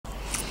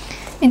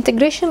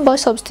integration by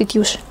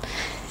substitution.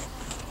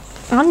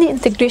 عندي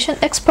integration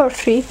x power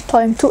 3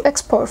 times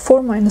 2x power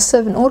 4 minus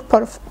 7 all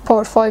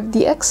power 5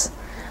 dx،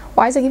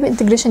 وعايزة اجيب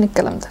integration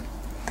الكلام ده.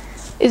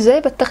 ازاي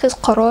بتخذ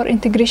قرار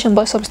integration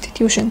by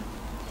substitution؟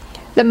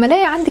 لما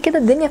الاقي عندي كده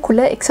الدنيا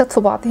كلها اكسات في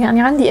بعض،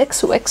 يعني عندي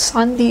x و x،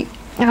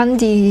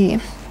 عندي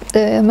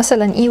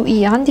مثلا e و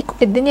e، عندي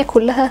الدنيا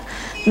كلها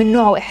من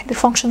نوع واحد،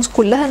 الفانكشنز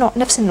كلها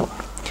نفس النوع.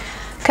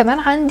 كمان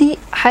عندي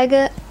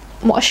حاجة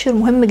مؤشر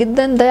مهم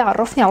جدا ده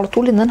يعرفني على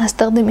طول ان انا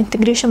هستخدم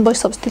integration by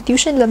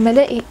substitution لما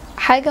الاقي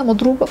حاجه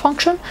مضروبه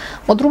فانكشن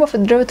مضروبه في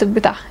الديريفاتيف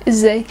بتاعها.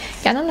 ازاي؟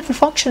 يعني انا في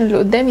الفانكشن اللي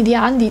قدامي دي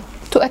عندي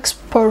 2x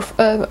power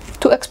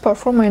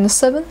 4 minus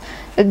 7،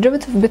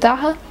 الديريفاتيف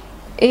بتاعها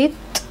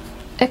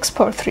 8x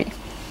power 3.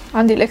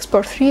 عندي الاكس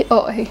باور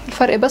 3 اهي،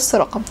 الفرق بس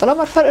رقم.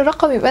 طالما الفرق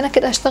رقم يبقى انا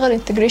كده هشتغل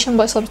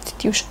integration by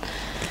substitution.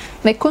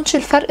 ما يكونش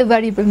الفرق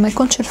variable، ما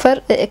يكونش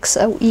الفرق x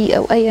او e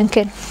او ايا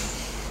كان،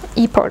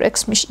 e power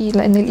x مش e،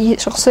 لان ال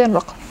e شخصيا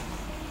رقم.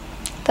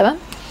 تمام؟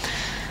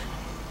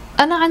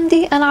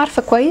 انا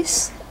عارفه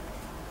كويس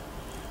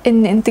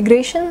ان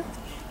integration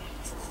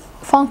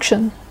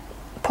function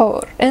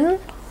power n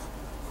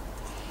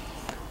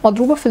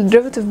مضروبه في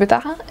الديريفاتيف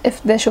بتاعها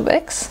f dash of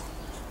x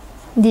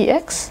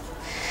dx.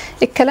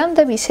 الكلام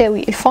ده بيساوي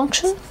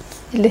الفانكشن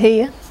اللي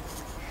هي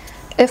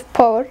f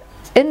power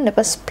n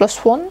بس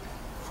plus 1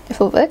 f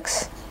of x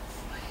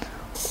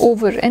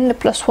over n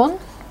plus 1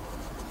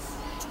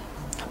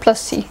 plus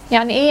c.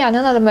 يعني ايه؟ يعني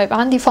انا لما يبقى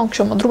عندي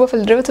فانكشن مضروبه في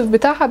الديريفاتيف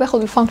بتاعها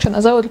باخد الفانكشن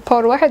ازود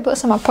الباور واحد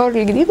واقسم على الباور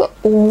الجديد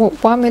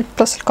واعمل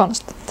بلس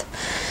الكونستنت.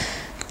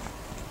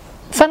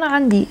 فانا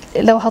عندي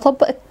لو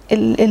هطبق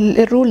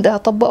الرول ده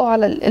هطبقه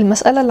على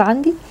المساله اللي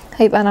عندي،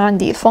 هيبقى انا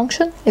عندي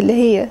الفانكشن اللي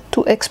هي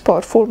 2x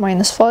power 4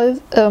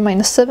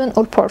 minus 7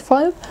 all power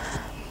 5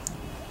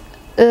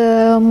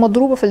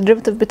 مضروبه في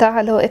الديريفاتيف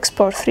بتاعها اللي هو x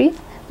power 3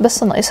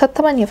 بس ناقصها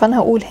 8. فانا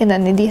هقول هنا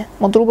ان دي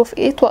مضروبه في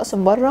 8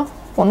 واقسم بره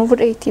 1 over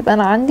 8، يبقى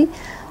انا عندي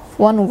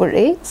 1 over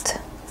 8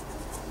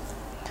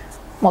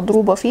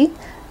 مضروبه في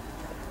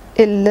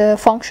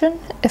الفانكشن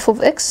f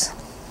of x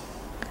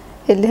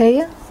اللي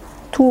هي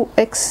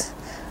 2x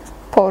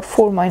power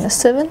 4 minus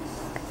 7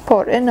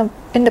 power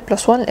n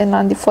plus 1 لان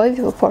عندي 5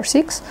 يبقى power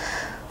 6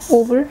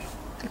 over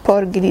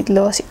الباور الجديد اللي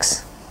هو 6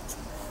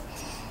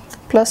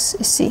 plus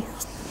c.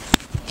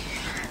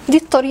 دي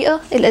الطريقة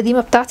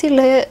القديمة بتاعتي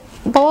اللي هي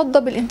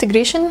بوضب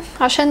الانتجريشن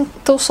عشان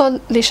توصل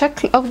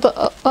لشكل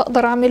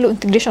اقدر اعمله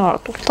انتجريشن على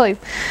طول. طيب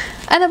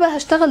انا بقى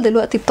هشتغل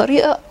دلوقتي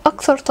بطريقة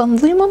اكثر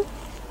تنظيما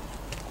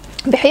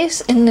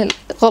بحيث ان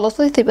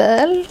الغلطات تبقى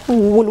اقل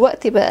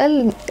والوقت يبقى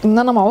اقل، ان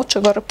انا ما اقعدش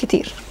اجرب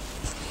كتير.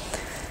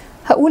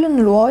 هقول ان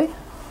الواي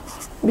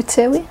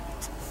بتساوي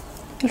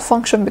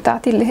الفانكشن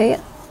بتاعتي اللي هي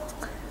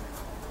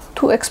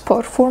 2x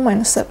power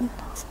 4 minus 7.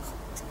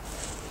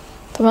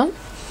 تمام؟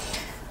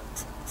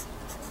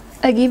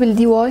 اجيب ال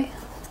dy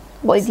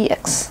by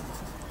dx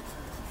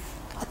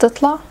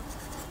هتطلع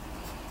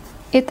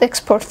 8x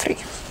power 3.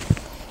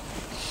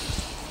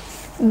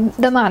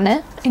 ده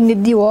معناه ان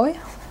ال dy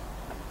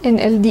ان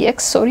ال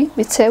dx سوري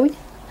بتساوي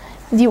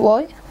dy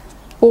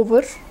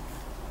over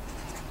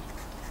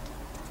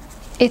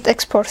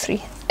 8x power 3.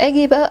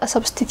 اجي بقى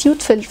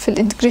substitute في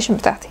الانتجريشن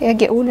بتاعتي،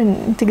 اجي اقول ان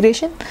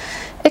الانتجريشن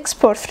x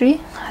power 3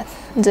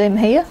 زي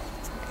ما هي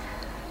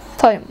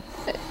تايم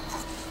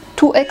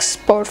 2x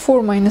power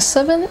 4 minus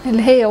 7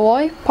 اللي هي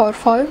y power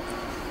 5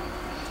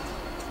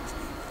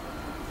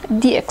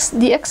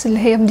 dx اللي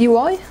هي dy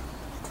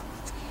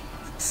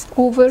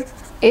over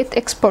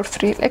 8x power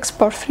 3. ال x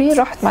power 3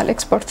 راحت مع ال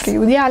x power 3،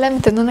 ودي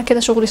علامة ان انا كده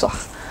شغلي صح.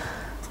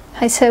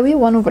 هيساوي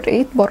 1 over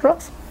 8 برا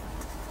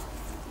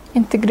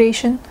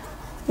integration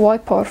y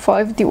power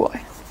 5 dy.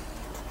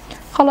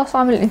 خلاص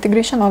اعمل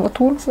الانتجريشن على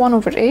طول.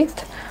 1 over 8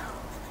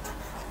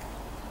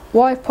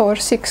 y power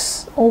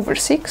 6 over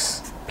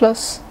 6 plus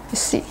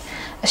c.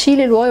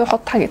 اشيل الواي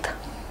واحط حاجتها،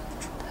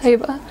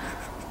 هيبقى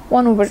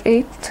 1 over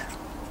 8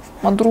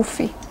 مضروب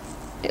في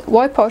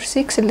y power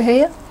 6 اللي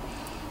هي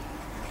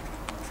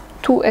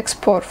 2x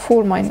power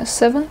 4 minus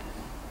 7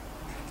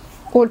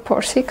 all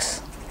power 6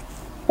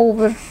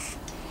 over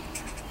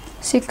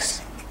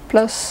 6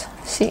 plus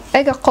c.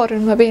 اجي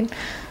اقارن ما بين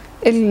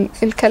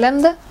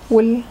الكلام ده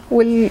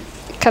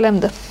والكلام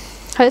ده،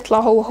 هيطلع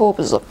هو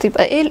بالظبط.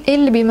 يبقى ايه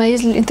اللي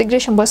بيميز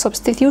الانتجريشن باي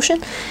سبستيتيوشن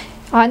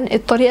عن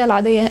الطريقه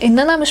العاديه؟ ان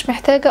انا مش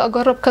محتاجه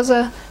اجرب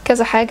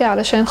كذا حاجه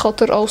علشان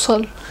خاطر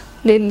اوصل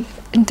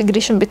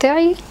للانتجريشن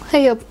بتاعي،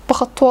 هي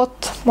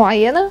بخطوات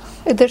معينه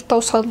قدرت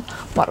اوصل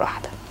مره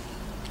واحده.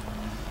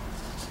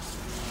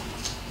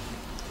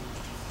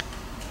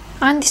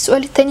 عندي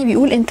السؤال التاني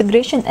بيقول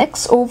integration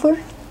x over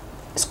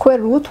square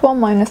root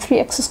 1 minus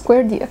 3x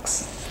squared dx.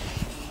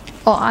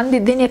 عندي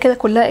الدنيا كده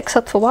كلها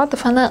اكسات في بعض،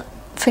 فانا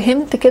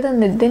فهمت كده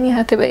ان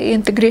الدنيا هتبقى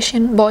ايه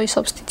integration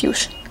by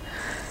substitution.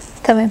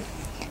 تمام،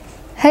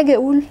 هاجي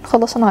اقول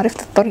خلاص انا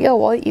عرفت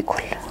الطريقه y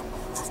equal،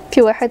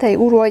 في واحد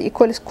هيقول y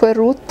equal square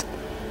root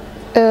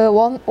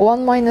 1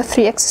 minus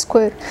 3x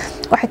سكوير،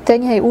 واحد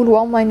تاني هيقول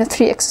 1 minus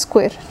 3x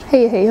سكوير،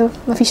 هي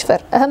مفيش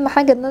فرق. اهم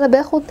حاجه ان انا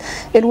باخد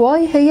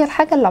الواي هي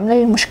الحاجه اللي عامله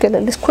لي المشكله،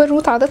 السكوير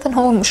روت عاده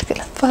هو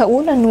المشكله،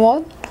 فهقول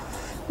ان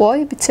y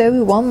بتساوي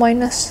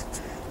 1 minus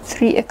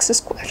 3x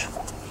سكوير.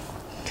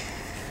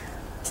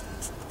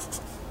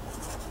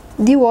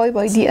 dy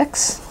by dx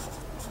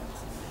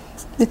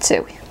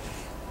بتساوي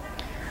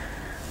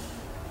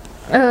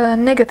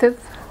نيجاتيف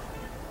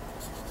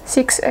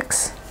 6x،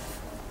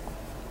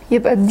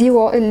 يبقى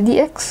ال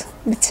dx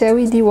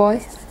بتساوي dy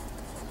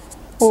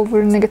over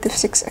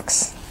نيجاتيف 6x،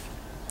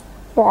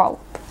 وعوض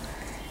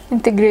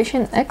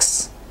integration x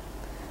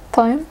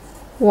time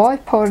y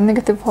power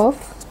نيجاتيف half،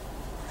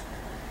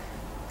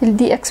 ال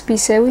dx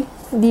بيساوي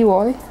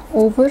dy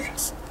over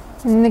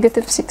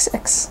نيجاتيف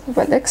 6x،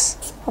 يبقى الاكس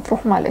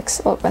هتروح مع الاكس.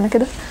 يبقى انا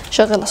كده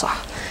شغاله صح.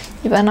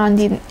 يبقى انا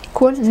عندي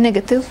equal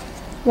نيجاتيف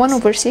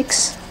 1 over 6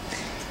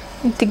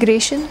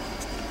 integration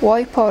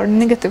y power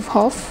نيجاتيف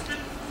half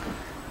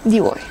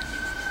dy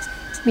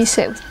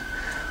بيساوي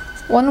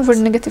 1 over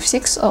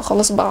نيجاتيف 6،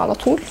 خلاص بقى على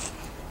طول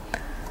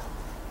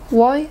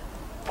y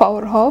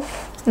power half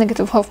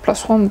نيجاتيف half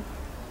plus 1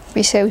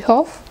 بيساوي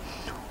half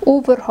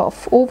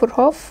over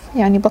half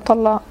يعني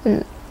بطلع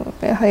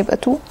هيبقى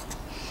 2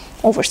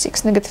 over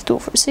 6 نيجاتيف 2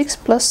 over 6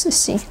 plus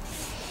c.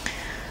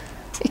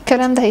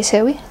 الكلام ده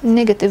هيساوي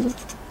نيجاتيف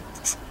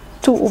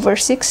 2 over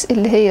 6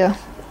 اللي هي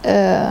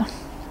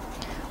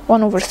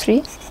 1 over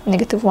 3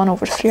 نيجاتيف 1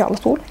 over 3 على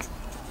طول،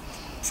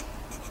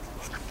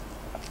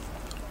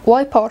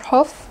 y power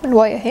half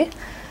الواي اهي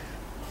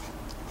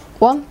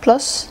 1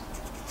 plus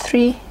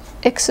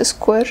 3x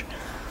square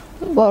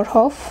power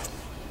half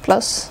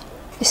plus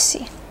c.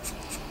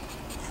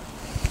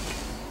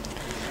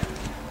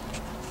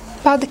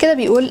 بعد كده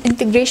بيقول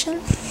integration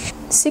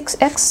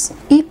 6x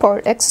e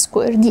power x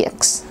square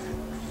dx.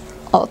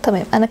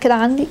 تمام، انا كده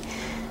عندي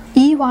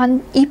e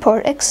وعندي e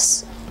power x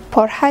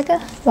power حاجة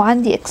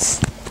وعندي x،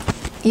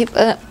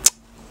 يبقى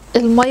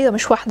المية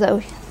مش واحدة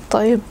قوي.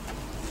 طيب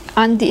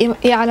عندي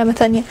ايه علامة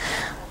تانية؟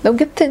 لو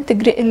جبت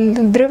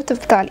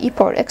الديريفاتيف بتاع ال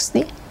e power x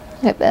دي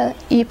يبقى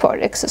e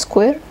power x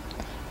square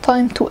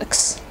time 2x.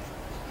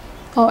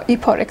 e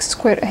power x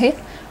square اهي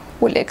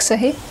والاكس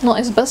اهي،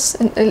 ناقص بس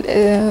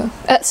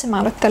اقسم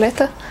على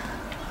التلاتة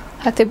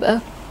هتبقى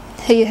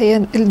هي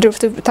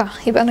الديريفاتيف بتاعها.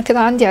 يبقى انا كده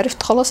عندي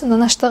عرفت خلاص ان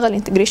انا هشتغل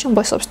انتجريشن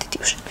باي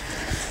سبستيتيوشن.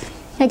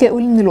 هاجي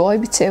اقول ان الواي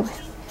بتساوي،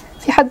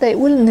 في حد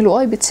هيقول ان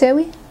الواي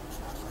بتساوي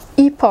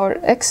e باور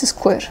x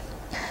سكوير،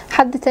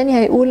 حد تاني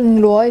هيقول ان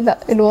الواي لا،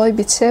 الواي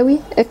بتساوي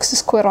x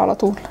سكوير على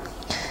طول.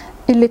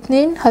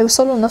 الاتنين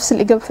هيوصلوا لنفس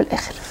الاجابة في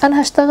الاخر.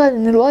 انا هشتغل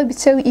ان الواي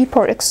بتساوي e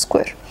باور x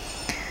سكوير،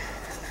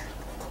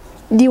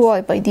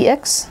 dy by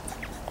dx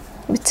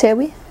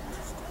بتساوي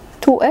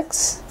 2x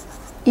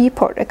e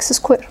باور x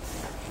سكوير،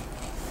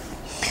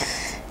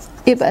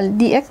 يبقى ال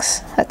dx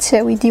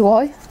هتساوي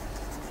dy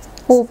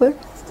over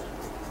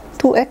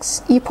 2x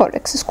e باور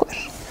x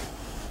سكوير.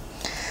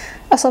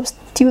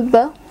 اسبستيوت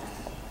بقى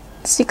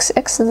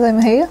 6x زي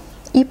ما هي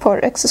e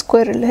باور x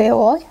سكوير اللي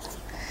هي y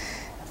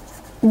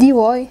dy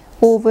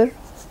over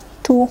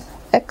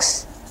 2x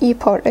e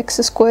باور x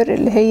سكوير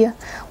اللي هي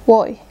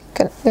y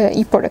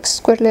e باور x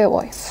سكوير اللي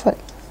هي y، ف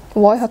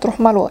y هتروح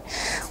مع الواي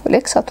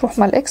والاكس هتروح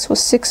مع الاكس،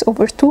 وال6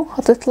 over 2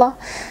 هتطلع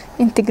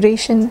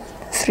integration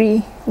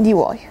 3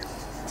 dy.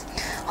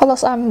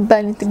 خلاص اعمل بقى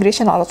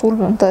الانتجريشن على طول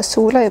بمنتهى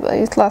السهولة،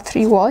 يبقى يطلع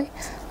 3y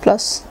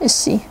plus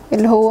c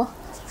اللي هو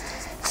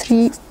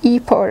 3e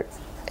power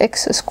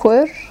x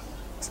سكوير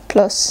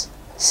plus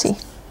c.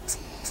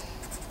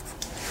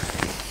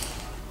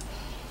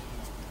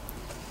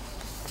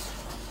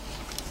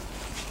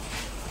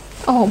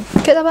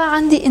 كده بقى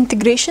عندي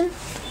integration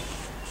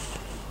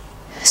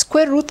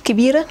سكوير روت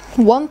كبيرة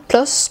 1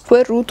 plus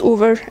سكوير روت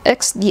over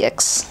x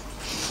dx.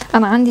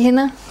 انا عندي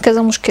هنا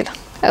كذا مشكلة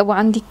او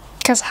عندي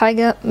كذا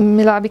حاجة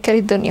ملعبكة لي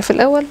الدنيا. في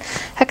الاول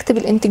هكتب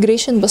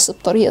الانتجريشن بس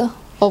بطريقة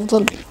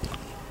افضل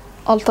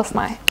الطف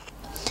معايا.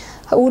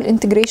 هقول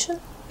integration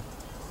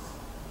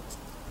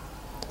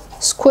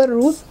سكوير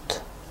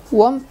روت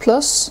 1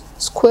 plus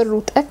سكوير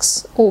روت x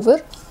over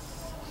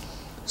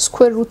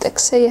سكوير روت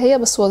x، هي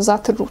بس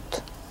وزعت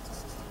الروت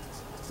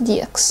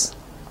dx.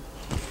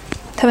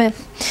 تمام،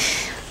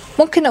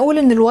 ممكن اقول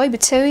ان الواي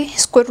بتساوي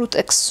سكوير روت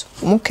اكس،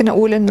 وممكن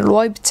اقول ان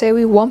الواي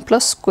بتساوي 1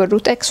 بلس سكوير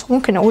روت اكس،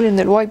 وممكن اقول ان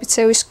الواي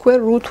بتساوي سكوير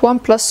روت 1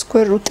 بلس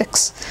سكوير روت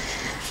اكس.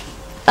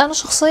 انا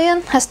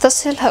شخصيا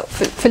هستسهل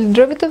في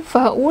الديريفاتيف،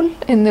 فهقول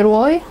ان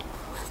الواي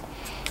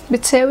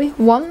بتساوي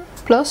 1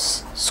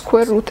 بلس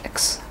سكوير روت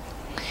اكس.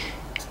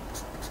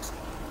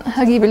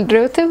 هجيب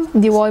الديريفاتيف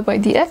دي واي باي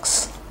دي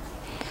اكس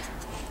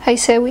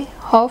هيساوي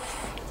هاف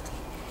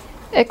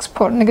اكس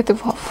باور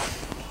نيجاتيف هاف.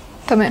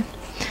 تمام،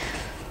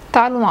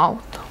 تعالوا نعوض.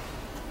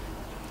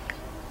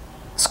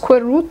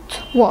 سكوير روت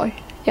واي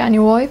يعني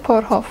واي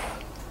باور هاف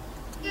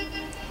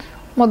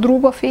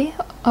مضروبة في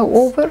او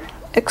اوفر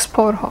اكس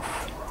باور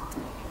هاف.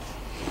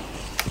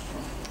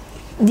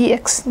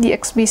 دي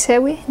اكس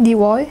بيساوي دي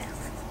واي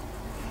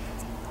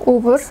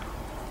اوفر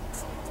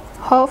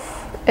هاف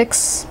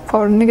اكس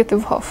باور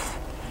نيجاتيف هاف.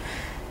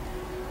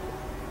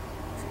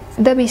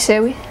 ده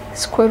بيساوي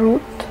سكوير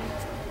روت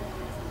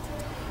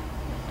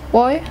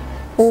y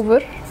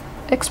over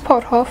x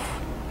power half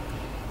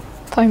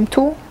time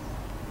 2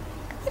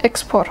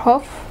 x power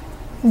half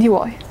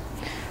dy.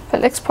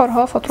 فال x power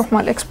half هتروح مع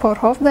ال x power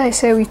half، ده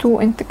هيساوي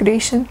 2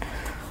 integration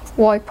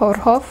y power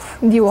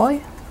half dy.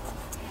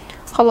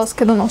 خلاص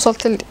كده انا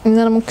وصلت ان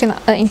انا ممكن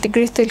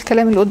انتجريت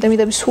الكلام اللي قدامي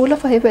ده بسهولة،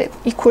 فهيبقى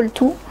equal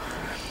to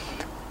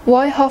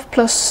y half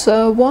plus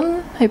 1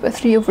 هيبقى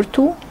 3 over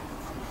 2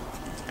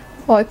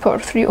 y power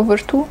 3 over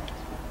 2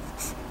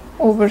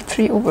 over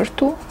 3 over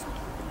 2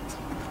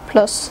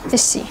 plus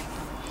c.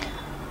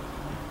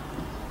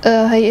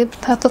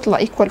 هتطلع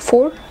equal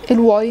 4. ال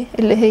y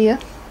اللي هي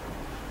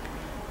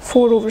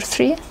 4 over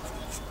 3،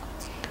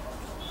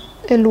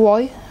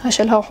 ال y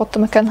هشيلها واحط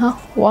مكانها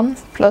 1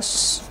 plus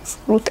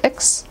root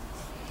x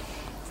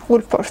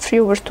whole power 3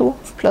 over 2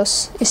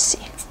 plus c.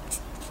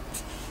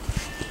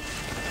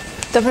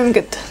 تمام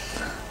جدا.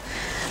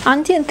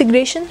 عندي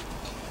integration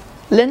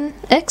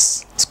ln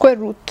x square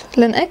root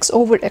ln x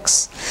over x.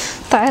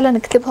 تعالى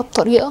نكتبها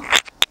بطريقة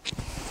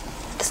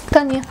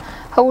تانية.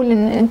 هقول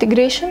ان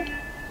integration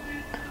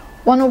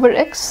 1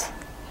 over x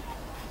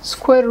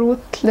square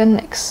root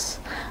ln x.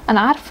 انا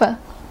عارفة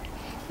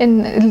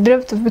ان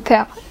الديريفاتيف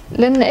بتاع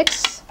ln x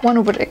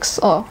 1 over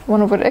x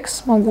 1 over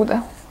x موجودة.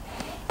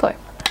 طيب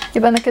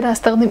يبقى انا كده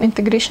هستخدم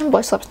integration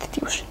by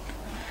substitution.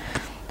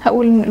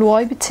 هقول ان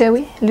ال y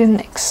بتساوي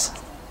ln x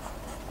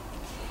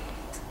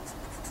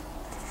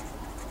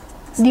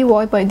dy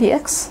by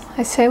dx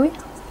هيساوي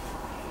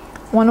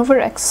 1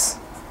 over x.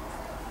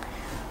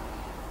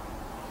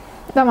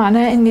 ده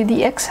معناه ان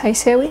dx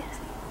هيساوي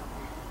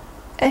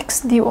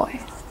x dy.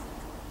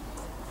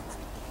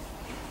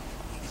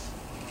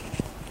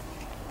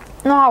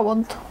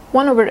 نعوض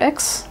 1 over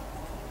x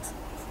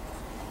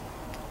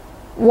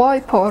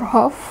y power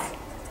half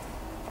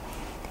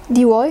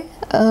dy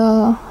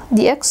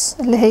dx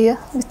اللي هي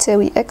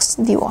بتساوي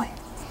x dy.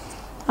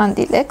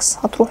 عندي ال x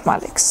هتروح مع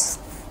ال x،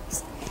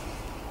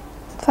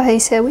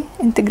 فهيساوي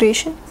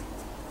integration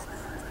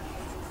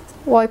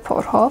y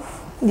power half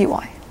dy.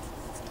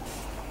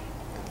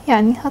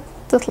 يعني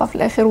هتطلع في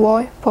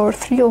الاخر y power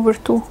 3 over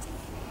 2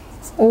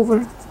 over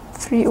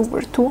 3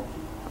 over 2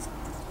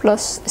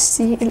 plus c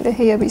اللي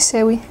هي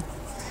بيساوي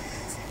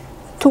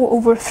 2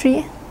 over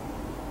 3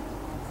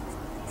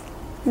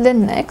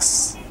 ln x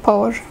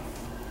power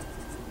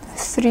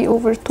 3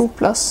 over 2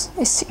 plus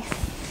c.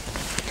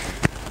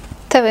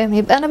 تمام.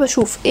 يبقى انا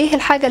بشوف ايه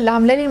الحاجه اللي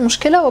عامله لي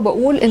المشكله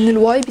وبقول ان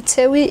الواي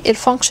بتساوي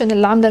الفانكشن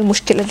اللي عامله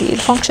المشكله دي،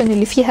 الفانكشن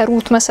اللي فيها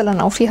روت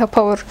مثلا او فيها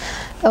باور،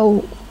 او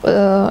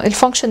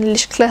الفانكشن اللي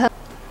شكلها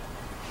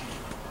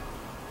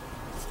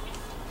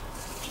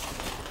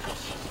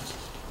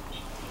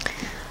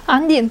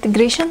عندي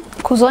integration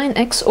cosine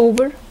x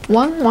over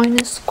 1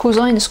 minus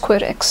cosine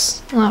square x.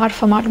 انا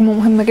عارفه معلومه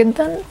مهمه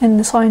جدا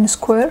ان sin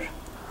square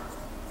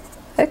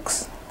x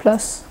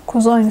plus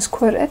cosine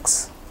square x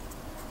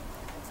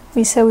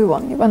بيساوي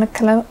 1. يبقى انا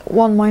الكلام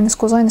 1 minus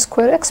cosine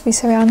square x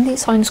بيساوي عندي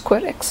sin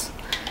square x.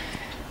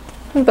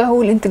 يبقى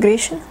هو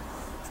الانتجريشن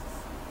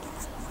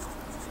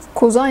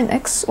cosine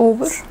x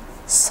over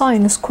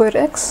sin square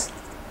x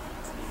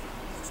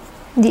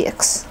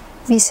dx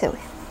بيساوي،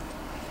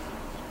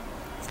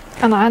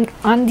 انا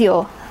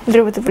عندي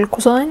derivative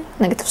الكوساين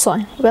نيجاتيف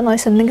ساين، يبقى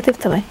ناقص النيجاتيف.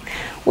 تمام.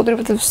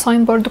 ودerivative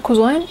الساين برضو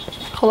كوساين.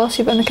 خلاص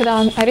يبقى انا كده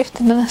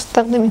عرفت ان انا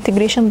هستخدم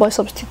integration by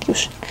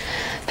substitution.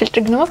 في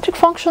التريجونومتريك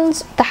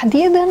فانكشنز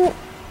تحديدا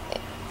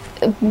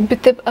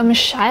بتبقى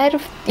مش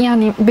عارف،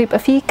 يعني بيبقى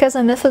فيه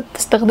كذا ميثود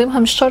تستخدمها،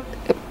 مش شرط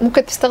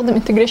ممكن تستخدم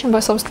integration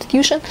by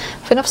substitution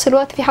في نفس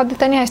الوقت في حد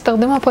تاني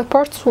هيستخدمها by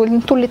parts،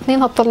 وانتوا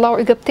الاتنين هتطلعوا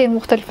اجابتين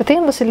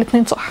مختلفتين بس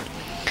الاتنين صح.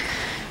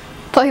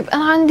 طيب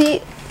انا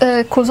عندي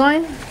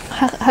كوزاين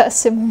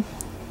هقسمهم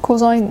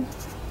كوزاين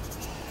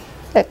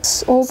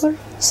x over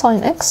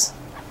sin x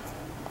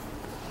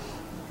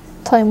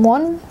time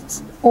 1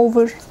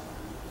 over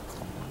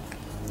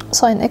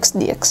sin x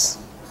dx.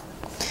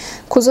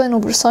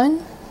 كوزاين over sin،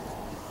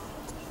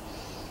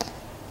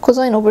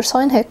 كوزاين over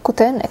sin هي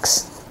كوتان x.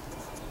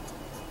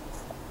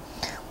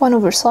 1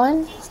 over sin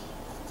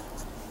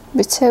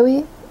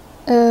بتساوي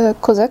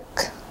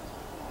كوزاك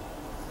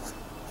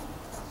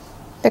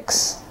x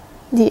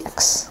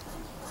dx.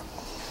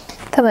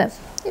 تمام.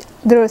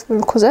 derivative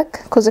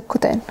الكوزاك كوزاك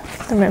كوتان.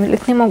 تمام.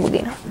 الاتنين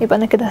موجودين. يبقى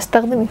انا كده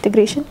هستخدم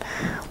integration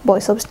by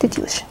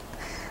substitution.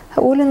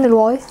 هقول ان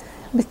ال y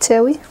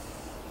بتساوي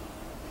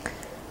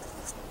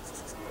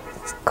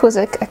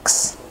كوزاك x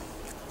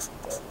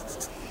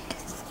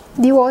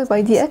dy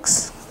by dx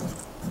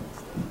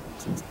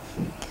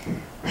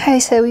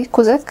هيساوي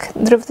كوزاك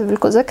derivative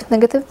الكوزاك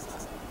نيجاتيف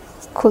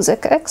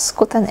كوزاك x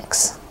كوتان x.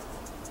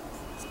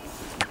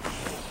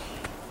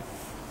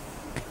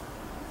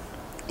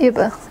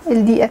 يبقى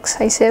ال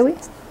dx هيساوي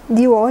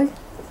dy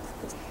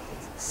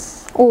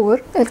over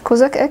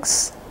الكوزاك x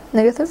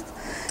نيجاتيف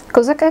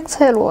كوزاك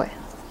x هي ال y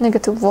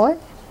نيجاتيف y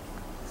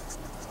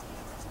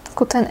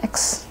كوتان x.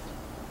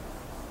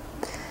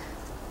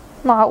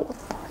 نعوض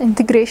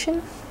integration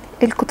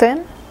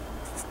الكوتان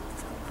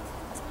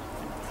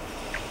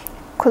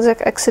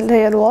كوزاك اكس اللي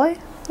هي الواي،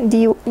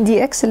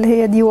 دي اكس اللي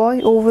هي دي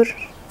واي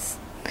اوفر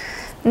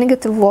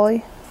نيجاتيف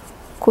واي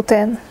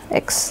كوتان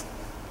اكس.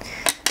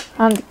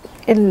 عندي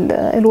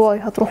الواي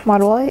هتروح مع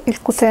الواي،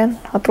 الكوتان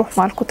هتروح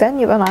مع الكوتان،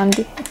 يبقى انا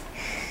عندي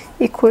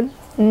equal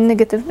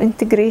negative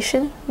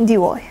integration dy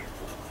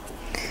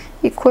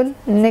equal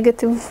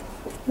negative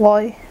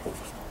y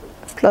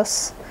plus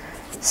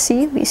c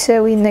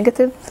بيساوي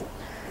negative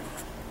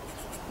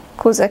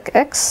cosec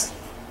x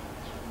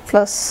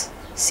plus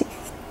c.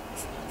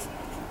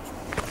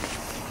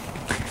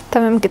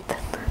 تمام جدا.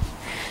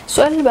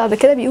 السؤال اللي بعد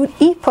كده بيقول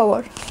e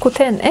power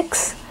كوتان x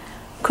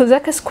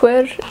كوزاك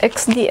سكوير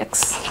x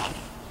dx.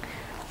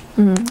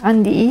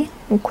 عندي e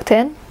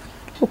وكوتان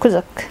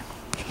وكوزاك.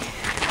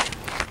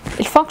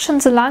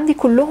 الفانكشنز اللي عندي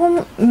كلهم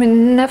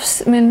من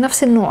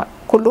نفس النوع،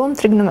 كلهم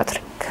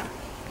تريجنومتريك.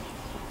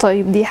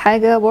 طيب دي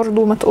حاجة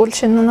برضو ما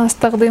تقولش ان انا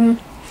هستخدم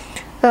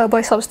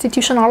باي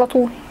سبستيتيوشن على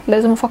طول،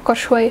 لازم افكر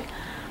شوية.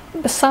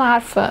 بس انا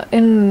عارفة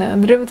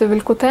ان ديريفيتيف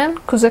الكوتان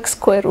كوزاك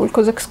سكوير،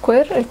 والكوزاك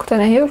سكوير الكوتان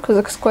اهي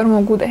والكوزاك سكوير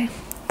موجودة اهي.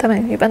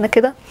 تمام، يبقى انا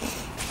كده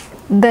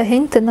ده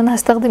هنت ان انا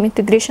هستخدم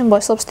انتجريشن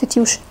باي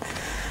سبستيتيوشن.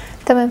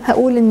 تمام،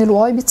 هقول ان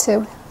الواي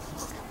بتساوي،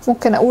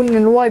 ممكن اقول ان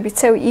الواي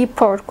بتساوي اي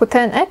باور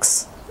كوتان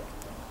اكس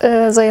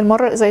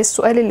زي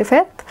السؤال اللي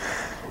فات،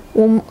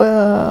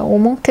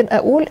 وممكن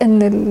اقول ان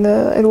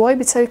الواي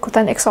بتساوي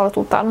كوتان اكس على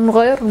طول. تعالوا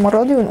نغير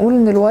المرة دي ونقول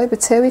ان الواي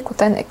بتساوي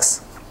كوتان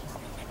اكس.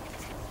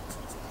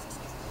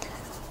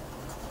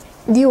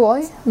 دي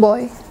واي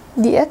باي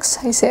دي اكس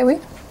هيساوي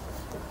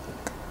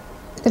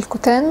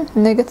الكوتان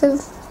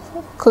نيجاتيف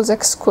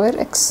كوزاك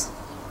سكوير اكس.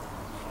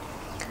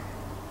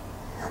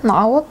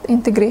 نعوض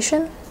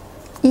انتجريشن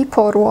e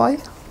باور y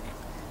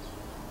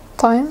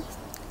تايم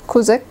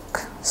كوزاك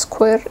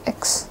سكوير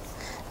اكس.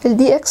 ال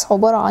dx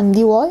عبارة عن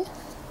dy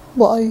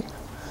باي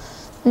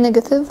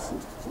نيجاتيف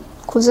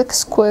كوزاك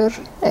سكوير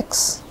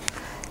اكس.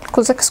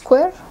 الكوزاك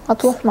سكوير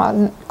هتروح مع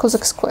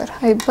الكوزاك سكوير،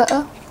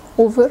 هيبقى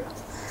over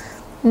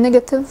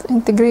نيجاتيف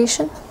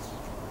انتجريشن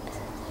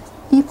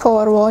e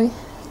باور y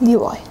dy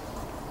اللي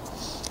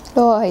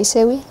هو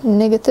هيساوي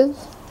نيجاتيف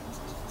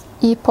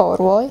e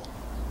باور y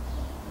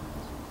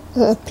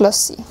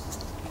بلس c،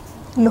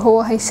 اللي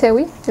هو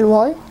هيساوي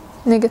الواي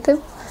نيجاتيف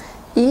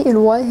اي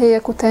الواي هي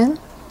كوتان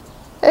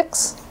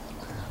اكس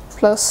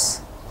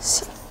بلس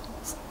سي.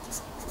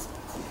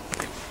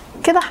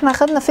 كده احنا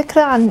خدنا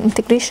فكرة عن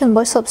انتجريشن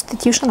باي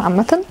سبستيتيوشن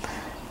عامة.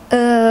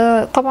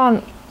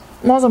 طبعا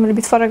معظم اللي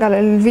بيتفرج على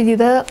الفيديو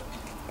ده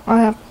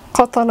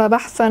قتل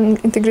بحث عن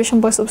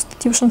انتجريشن باي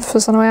سبستيتيوشن في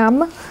ثانوية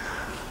عامة.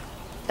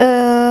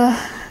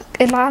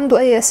 اللي عنده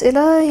اي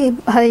اسئلة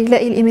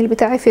هيلاقي الايميل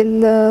بتاعي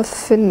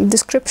في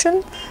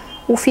الديسكريبشن،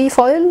 وفي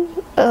فايل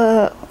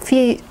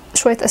في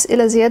شوية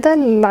اسئلة زيادة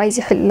اللي عايز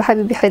يحل، اللي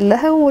حابب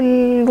يحلها،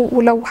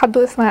 ولو حد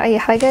وقف مع اي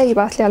حاجة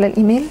يبعتلي على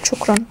الايميل.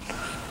 شكرا.